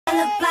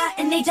look fly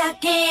and they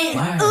jockin'.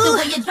 The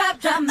way you drop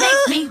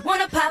makes me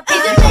wanna pop.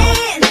 Is it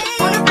man?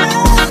 Wanna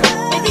blow?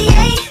 If he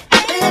ain't,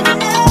 let me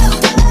know.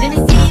 Let me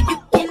see if you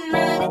can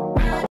run it.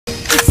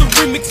 It's a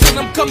remix and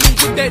I'm coming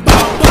with that.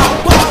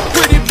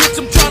 Pretty bitch,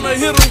 I'm tryna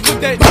hit her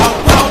with that.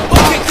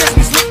 Can't catch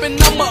me slipping,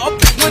 I'ma up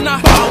when I.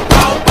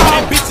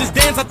 And bitches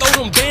dance, I throw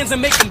them bands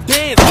and make them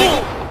dance.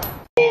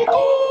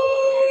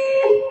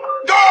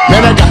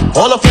 Man, I got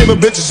all the flavor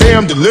bitches say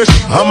I'm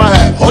delicious. I'ma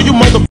have all you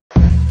mother.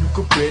 You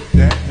could bet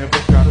that, never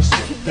gotta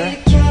skip that.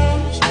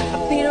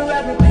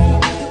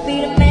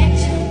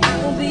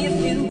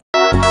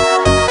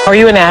 Are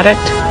you an addict?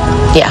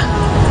 Yeah.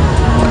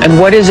 And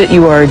what is it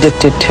you are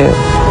addicted to?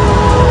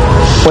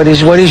 What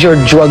is your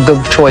drug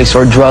of choice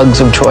or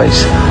drugs of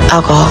choice?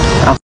 Alcohol.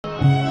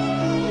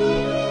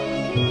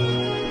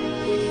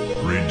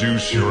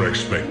 Reduce your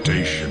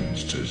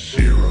expectations to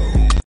zero.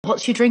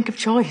 What's your drink of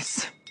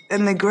choice? A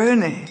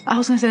Negroni. I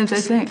was going to say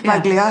the same thing.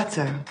 Yeah.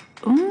 Magliato.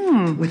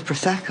 With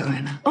Prosecco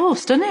in it. Oh,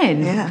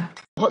 stunning. Yeah.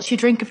 What's your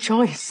drink of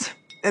choice?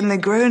 A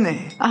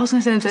Negroni. I was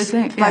going to say the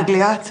same thing. Yeah.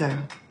 Magliato.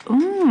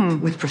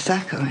 With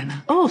Prosecco in it.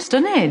 Oh,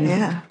 stunning.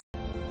 Yeah.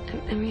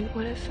 I mean,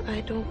 what if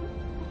I don't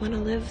want to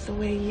live the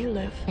way you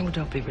live? Oh,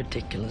 don't be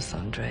ridiculous,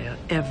 Andrea.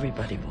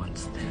 Everybody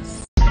wants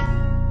this.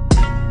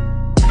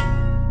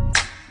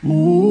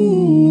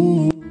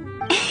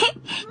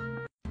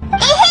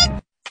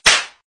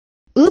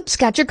 Oops,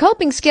 got your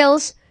coping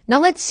skills. Now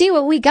let's see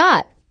what we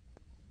got.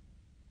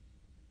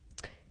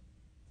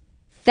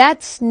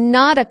 That's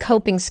not a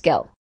coping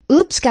skill.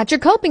 Oops, got your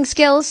coping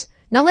skills.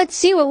 Now let's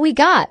see what we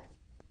got.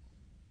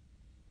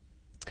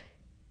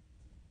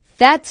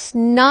 That's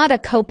not a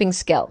coping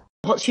skill.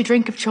 What's your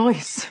drink of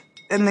choice?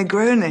 A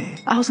Negroni.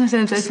 I was going to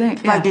say the same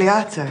thing. Yeah.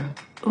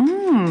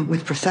 Magliato.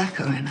 With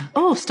Prosecco in it.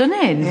 Oh,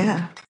 stunning.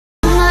 Yeah.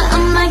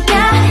 Oh my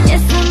God,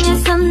 yes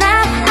I'm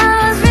that.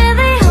 I was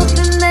really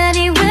hoping that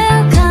he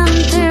will come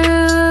through.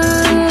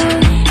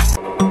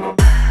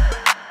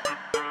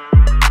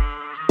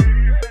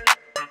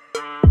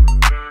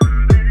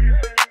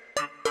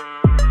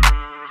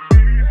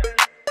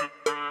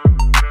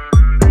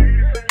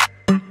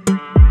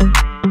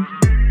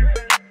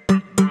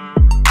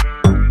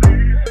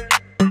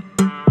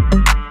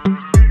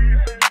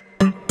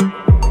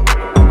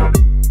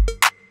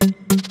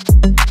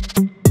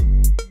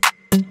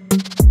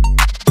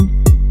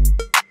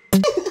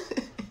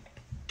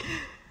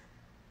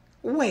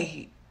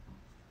 Wait.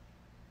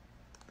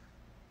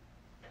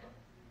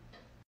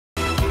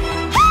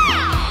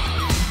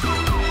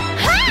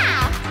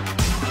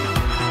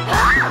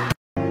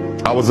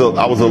 I was a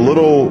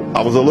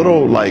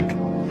little like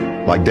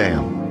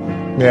damn.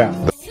 Yeah.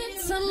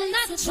 Since I'm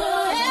not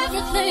your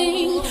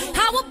everything,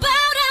 how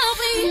about I'll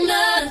be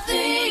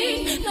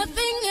nothing,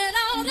 nothing at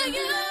all to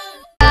you?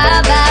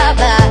 Bye, bye,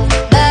 bye,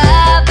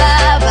 bye,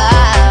 bye,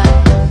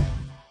 bye.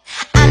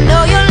 I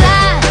know you're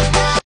lying.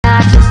 I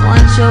just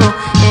want you.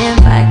 If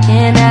I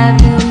can't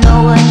have you, no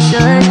one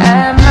should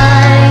have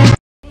mine.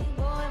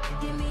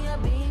 Give me a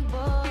big boy.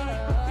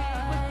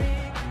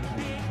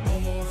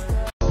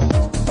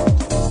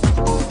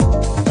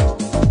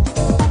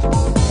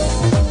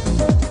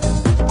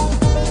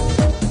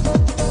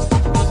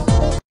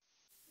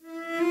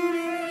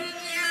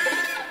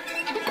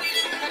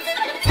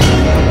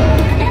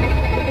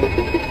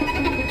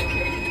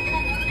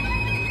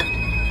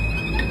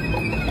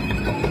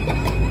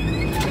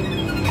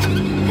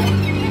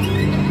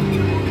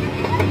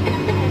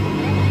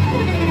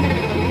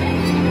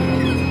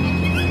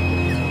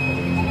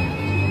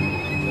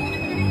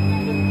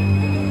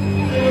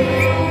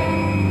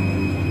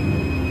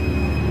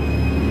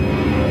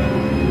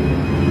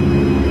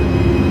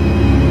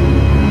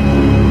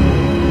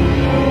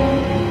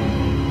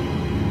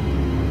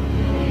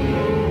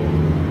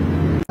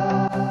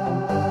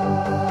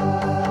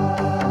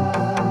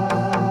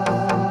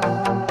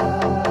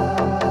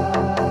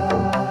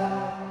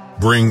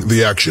 Bring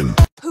the action.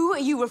 Who are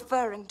you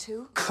referring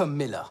to?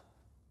 Camilla.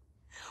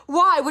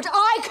 Why would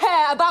I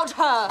care about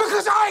her?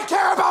 Because I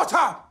care about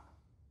her!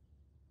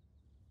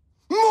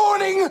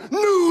 Morning,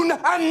 noon,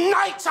 and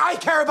night I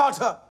care about her!